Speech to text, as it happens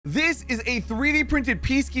This is a 3D printed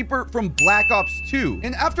Peacekeeper from Black Ops 2.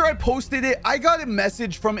 And after I posted it, I got a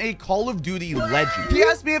message from a Call of Duty legend. He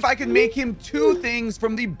asked me if I could make him two things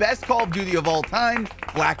from the best Call of Duty of all time,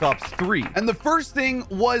 Black Ops 3. And the first thing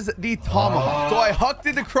was the Tomahawk. So I hucked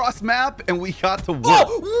it across map and we got to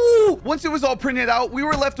work. Once it was all printed out, we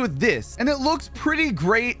were left with this. And it looks pretty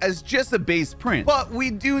great as just a base print. But we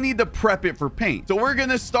do need to prep it for paint. So we're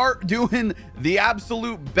gonna start doing the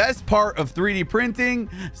absolute best part of 3D printing,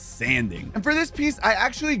 sanding. And for this piece, I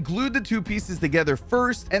actually glued the two pieces together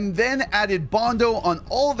first and then added Bondo on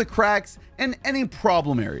all of the cracks and any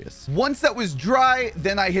problem areas. Once that was dry,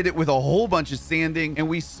 then I hit it with a whole bunch of sanding and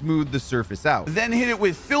we smoothed the surface out. Then hit it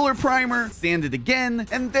with filler primer, sanded again,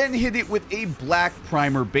 and then hit it with a black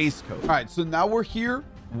primer base coat. All right, so now we're here.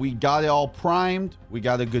 We got it all primed. We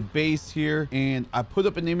got a good base here. And I put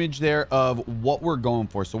up an image there of what we're going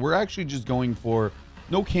for. So we're actually just going for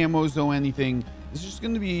no camos, no anything. This is just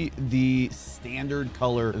going to be the standard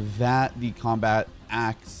color that the combat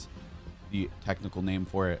axe, the technical name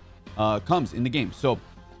for it, comes in the game. So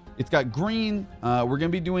it's got green. We're going to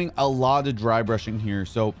be doing a lot of dry brushing here.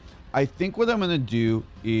 So I think what I'm going to do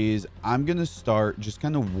is I'm going to start just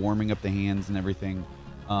kind of warming up the hands and everything.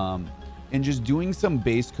 And just doing some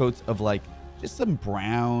base coats of like just some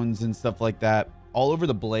browns and stuff like that all over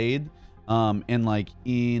the blade. And like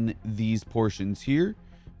in these portions here.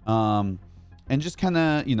 And just kind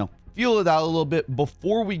of, you know, feel it out a little bit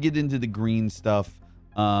before we get into the green stuff.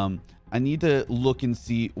 I need to look and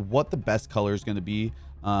see what the best color is going to be.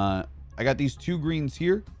 I got these two greens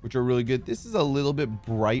here, which are really good. This is a little bit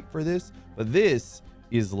bright for this, but this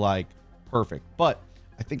is like perfect. But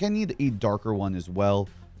I think I need a darker one as well,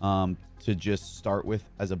 to just start with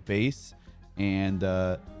as a base. And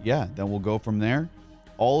yeah, then we'll go from there.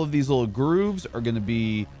 All of these little grooves are going to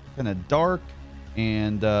be kind of dark.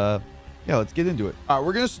 And yeah, let's get into it. All right,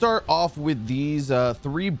 we're gonna start off with these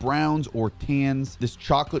three browns or tans. This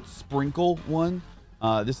chocolate sprinkle one.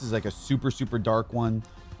 This is like a super dark one.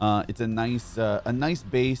 It's a nice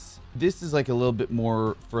base. This is like a little bit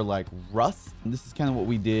more for like rust. And this is kind of what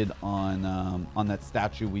we did on that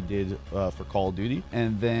statue we did for Call of Duty.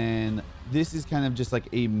 And then this is kind of just like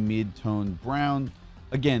a mid-tone brown.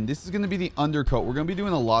 Again, this is going to be the undercoat. We're going to be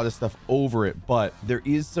doing a lot of stuff over it, but there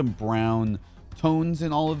is some brown tones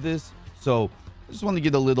in all of this. So I just want to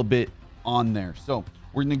get a little bit on there. So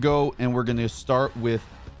we're going to go and we're going to start with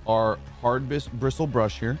our hard bristle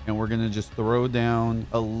brush here. And we're going to just throw down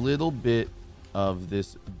a little bit of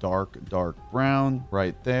this dark brown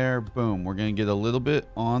right there. Boom. We're going to get a little bit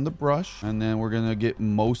on the brush and then we're going to get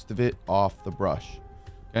most of it off the brush.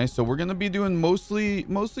 Okay, so we're gonna be doing mostly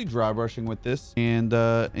dry brushing with this, and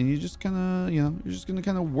you just kind of, you know, you're just gonna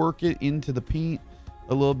kind of work it into the paint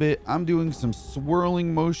a little bit. I'm doing some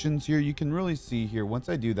swirling motions here. You can really see here once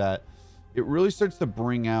I do that, it really starts to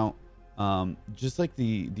bring out just like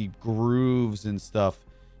the grooves and stuff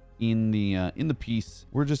in the piece.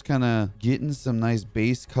 We're just kind of getting some nice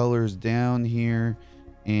base colors down here,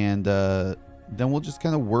 and then we'll just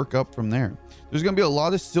kind of work up from there. There's gonna be a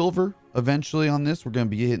lot of silver eventually on this. We're going to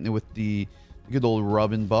be hitting it with the good old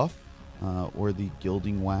rub and buff, or the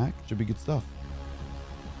gilding whack. Should be good stuff.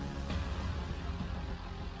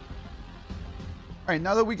 All right,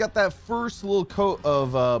 now that we got that first little coat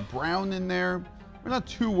of brown in there, we're not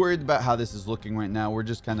too worried about how this is looking right now. We're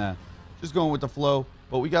just kind of going with the flow,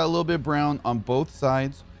 but we got a little bit of brown on both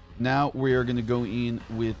sides. Now we are going to go in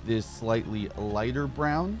with this slightly lighter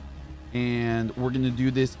brown, and we're going to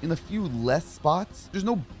do this in a few less spots. There's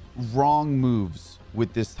no wrong moves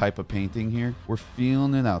with this type of painting here. We're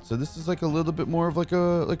feeling it out. So this is like a little bit more of like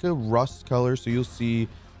a rust color. So you'll see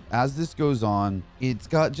as this goes on, it's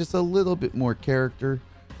got just a little bit more character,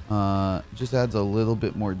 just adds a little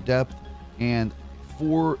bit more depth. And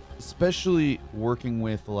for especially working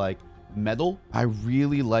with like metal, I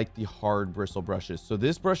really like the hard bristle brushes. So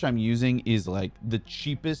this brush I'm using is like the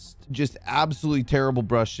cheapest, just absolutely terrible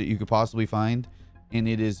brush that you could possibly find, and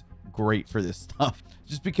it is great for this stuff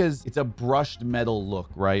just because it's a brushed metal look,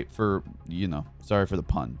 right? For, you know, sorry for the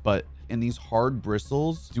pun, but and these hard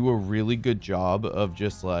bristles do a really good job of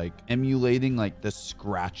just like emulating like the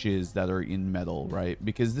scratches that are in metal, right?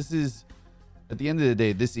 Because this is, at the end of the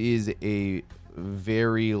day, this is a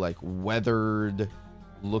very like weathered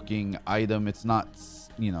looking item. It's not,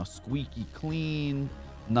 you know, squeaky clean,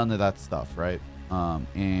 none of that stuff, right?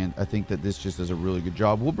 And I think that this just does a really good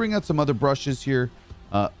job. We'll bring out some other brushes here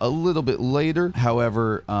a little bit later.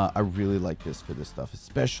 However, I really like this for this stuff,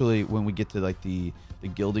 especially when we get to like the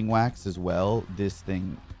gilding wax as well. This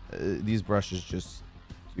thing, these brushes just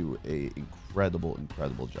do do a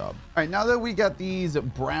incredible job. All right, now that we got these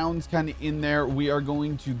browns kind of in there, we are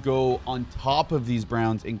going to go on top of these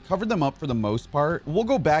browns and cover them up for the most part. We'll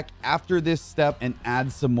go back after this step and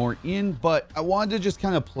add some more in, but I wanted to just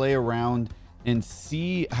kind of play around and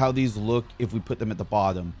see how these look if we put them at the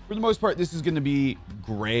bottom. For the most part, this is going to be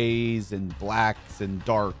grays and blacks and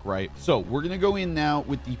dark, right? So we're going to go in now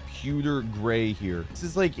with the pewter gray here. This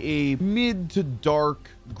is like a mid to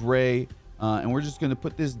dark gray, and we're just going to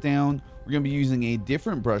put this down. We're going to be using a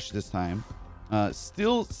different brush this time.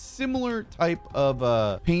 Still similar type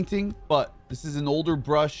of painting, but this is an older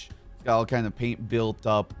brush. It's got all kind of paint built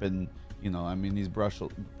up, and you know, I mean, these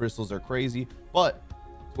bristles are crazy, but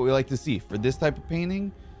it's what we like to see for this type of painting.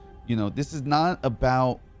 You know, this is not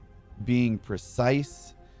about being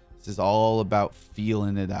precise. This is all about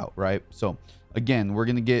feeling it out, right? So again, we're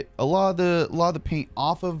gonna get a lot of the paint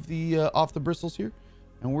off the bristles here,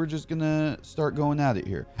 and we're just gonna start going at it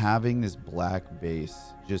here. Having this black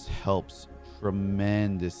base just helps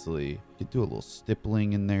tremendously. You could do a little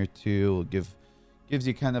stippling in there too. Gives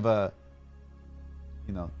you kind of a,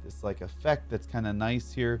 you know, this like effect that's kind of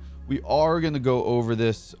nice here. We are going to go over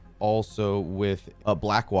this also with a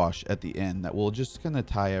black wash at the end that will just kind of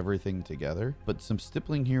tie everything together, but some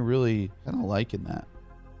stippling here, really kind of liking that.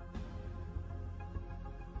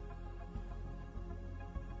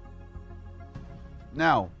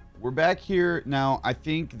 Now we're back here. Now I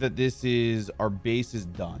think that this is, our base is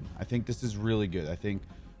done. I think this is really good. I think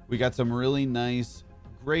we got some really nice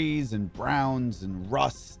grays and browns and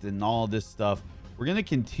rust and all this stuff. We're going to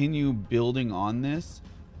continue building on this,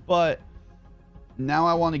 but now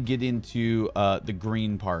I want to get into the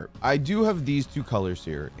green part. I do have these two colors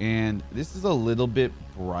here, and this is a little bit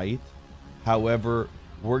bright. However,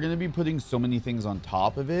 we're going to be putting so many things on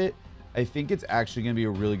top of it. I think it's actually going to be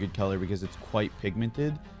a really good color because it's quite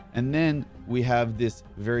pigmented. And then we have this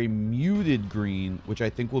very muted green, which I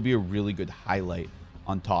think will be a really good highlight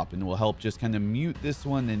on top, and will help just kind of mute this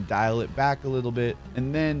one and dial it back a little bit.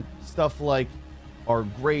 And then stuff like our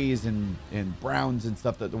grays and browns and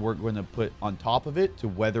stuff that we're going to put on top of it to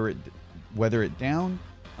weather it down,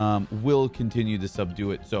 will continue to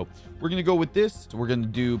subdue it. So we're going to go with this. So we're going to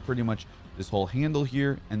do pretty much this whole handle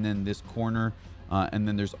here, and then this corner, and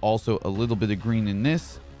then there's also a little bit of green in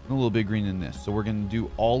this and a little bit of green in this. So we're going to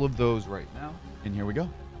do all of those right now, and here we go.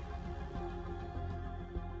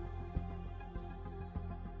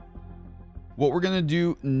 What we're going to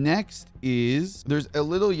do next is, there's a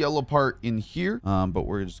little yellow part in here, but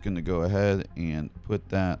we're just going to go ahead and put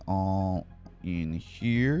that all in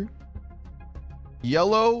here.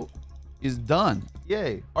 Yellow is done.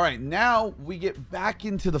 Yay. All right, now we get back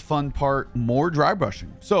into the fun part, more dry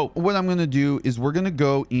brushing. So what I'm going to do is we're going to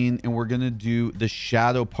go in and we're going to do the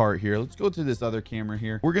shadow part here. Let's go to this other camera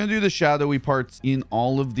here. We're going to do the shadowy parts in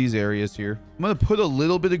all of these areas here. I'm going to put a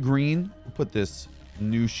little bit of green. We'll put this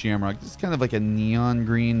new shamrock. This is kind of like a neon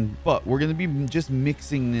green, but we're going to be just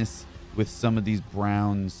mixing this with some of these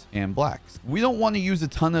browns and blacks. We don't want to use a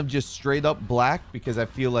ton of just straight up black because I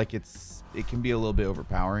feel like it can be a little bit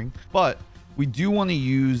overpowering, but we do want to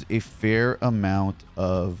use a fair amount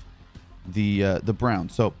of the brown.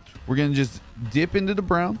 So we're going to just dip into the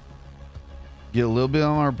brown, get a little bit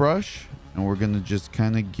on our brush, and we're going to just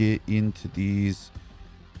kind of get into these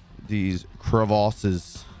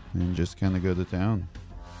crevasses and just kind of go to town.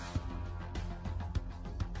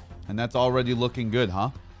 And that's already looking good, huh?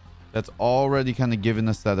 That's already kind of giving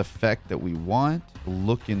us that effect that we want.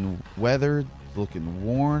 Looking weathered, looking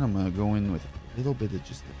worn. I'm going to go in with a little bit of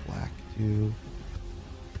just the black too.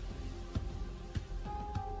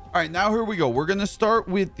 All right, now here we go. We're going to start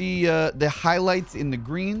with the highlights in the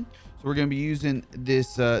green. So we're going to be using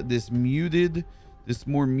this this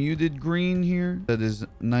more muted green here that is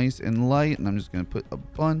nice and light, and I'm just going to put a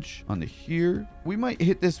bunch onto here. We might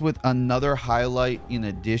hit this with another highlight in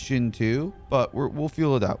addition to, but we'll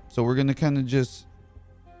feel it out. So we're going to kind of just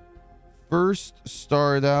first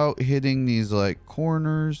start out hitting these like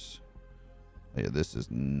corners. Yeah, this is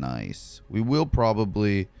nice. We will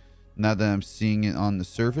probably, now that I'm seeing it on the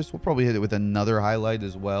surface, we'll probably hit it with another highlight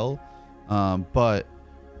as well, but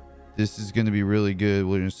this is going to be really good.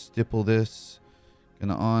 We're going to stipple this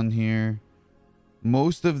kind of on here.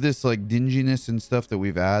 Most of this like dinginess and stuff that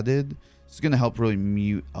we've added is going to help really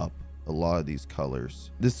mute up a lot of these colors.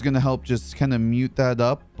 This is going to help just kind of mute that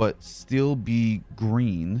up but still be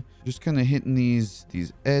green. Just kind of hitting these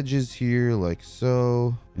edges here like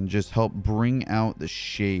so, and just help bring out the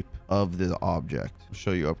shape of the object. I'll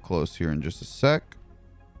show you up close here in just a sec.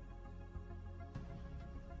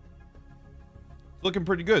 It's looking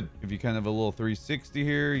pretty good. If you kind of a little 360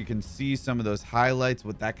 here, you can see some of those highlights,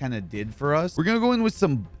 what that kind of did for us. We're gonna go in with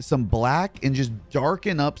some black and just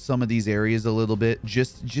darken up some of these areas a little bit,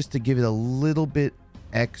 just to give it a little bit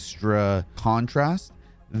extra contrast.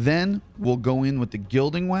 Then we'll go in with the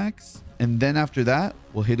gilding wax, and then after that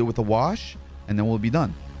we'll hit it with a wash, and then we'll be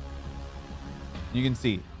done. You can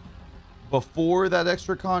see before that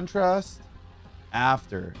extra contrast,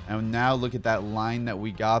 after, and now look at that line that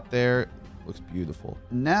we got there. Looks beautiful.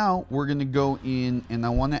 Now we're gonna go in, and I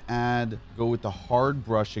want to go with the hard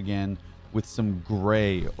brush again with some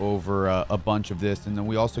gray over a bunch of this, and then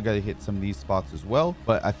we also got to hit some of these spots as well.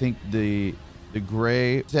 But I think the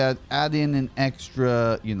gray to add in an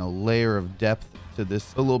extra, you know, layer of depth to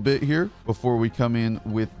this a little bit here before we come in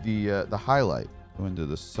with the highlight. Go into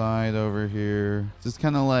the side over here. It's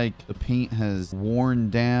kind of like the paint has worn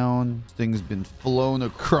down. This thing's been flown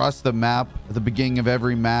across the map at the beginning of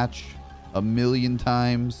every match a million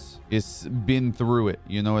times. It's been through it,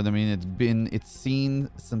 you know what I mean? It's seen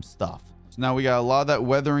some stuff. So now we got a lot of that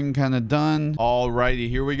weathering kind of done. Alrighty,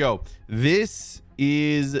 here we go. This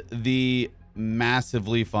is the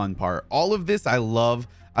massively fun part. All of this I love.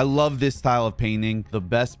 I love this style of painting. The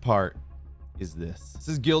best part is this. This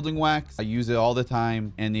is gilding wax. I use it all the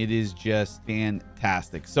time, and it is just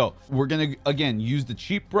fantastic. So we're gonna again use the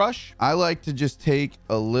cheap brush. I like to just take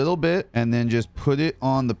a little bit and then just put it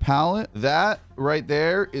on the palette. That right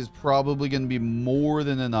there is probably gonna be more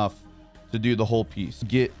than enough to do the whole piece.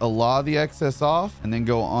 Get a lot of the excess off, and then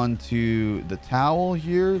go onto the towel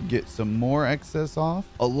here, get some more excess off.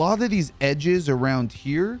 A lot of these edges around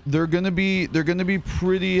here, they're gonna be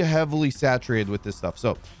pretty heavily saturated with this stuff.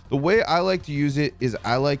 So the way I like to use it is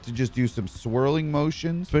I like to just do some swirling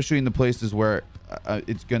motion, especially in the places where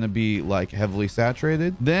it's gonna be like heavily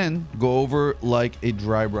saturated. Then go over like a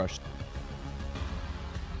dry brush.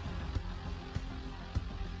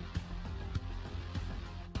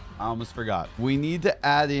 I almost forgot. We need to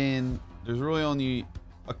add in, there's really only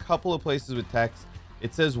a couple of places with text.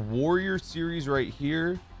 It says Warrior Series right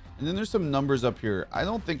here, and then there's some numbers up here. I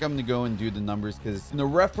don't think I'm gonna go and do the numbers because in the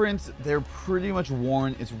reference, they're pretty much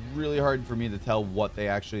worn. It's really hard for me to tell what they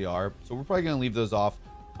actually are. So we're probably gonna leave those off,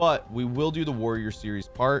 but we will do the Warrior Series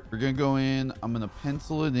part. We're gonna go in, I'm gonna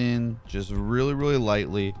pencil it in just really, really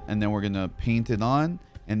lightly, and then we're gonna paint it on,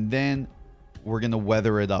 and then we're gonna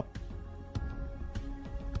weather it up.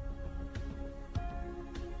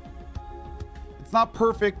 It's not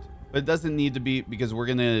perfect, but it doesn't need to be, because we're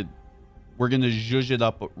gonna zhuzh it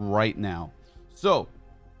up right now. So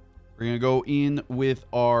we're gonna go in with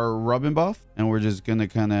our rub and buff, and we're just gonna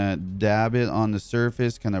kind of dab it on the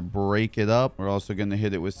surface, kind of break it up. We're also gonna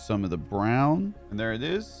hit it with some of the brown, and there it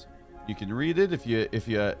is. You can read it if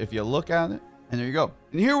you look at it, and there you go.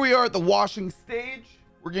 And here we are at the washing stage.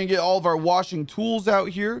 We're gonna get all of our washing tools out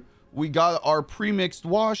here. We got our pre-mixed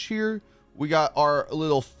wash here. We got our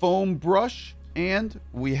little foam brush. And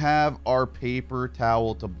we have our paper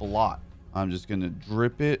towel to blot. I'm just gonna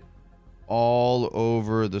drip it all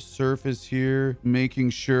over the surface here,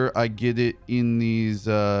 making sure I get it in these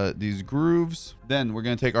grooves. Then we're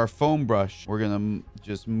gonna take our foam brush. We're gonna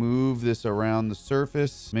just move this around the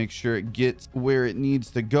surface, make sure it gets where it needs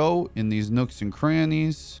to go in these nooks and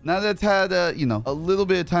crannies. Now that's had you know, a little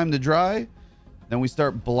bit of time to dry, then we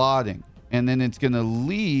start blotting. And then it's gonna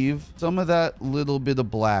leave some of that little bit of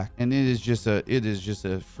black, and it is just a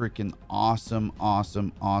freaking awesome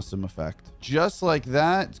effect. Just like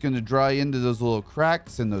that, it's gonna dry into those little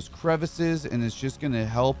cracks and those crevices, and it's just gonna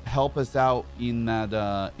help us out in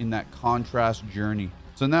that contrast journey.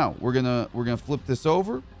 So now we're gonna flip this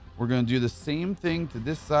over. We're gonna do the same thing to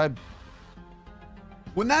this side.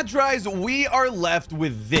 When that dries, we are left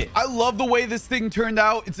with this. I love the way this thing turned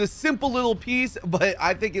out. It's a simple little piece, but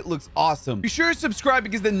I think it looks awesome. Be sure to subscribe,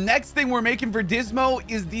 because the next thing we're making for Dysmo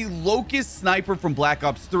is the Locust Sniper from Black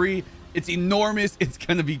Ops 3. It's enormous. It's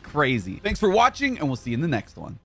gonna be crazy. Thanks for watching, and we'll see you in the next one.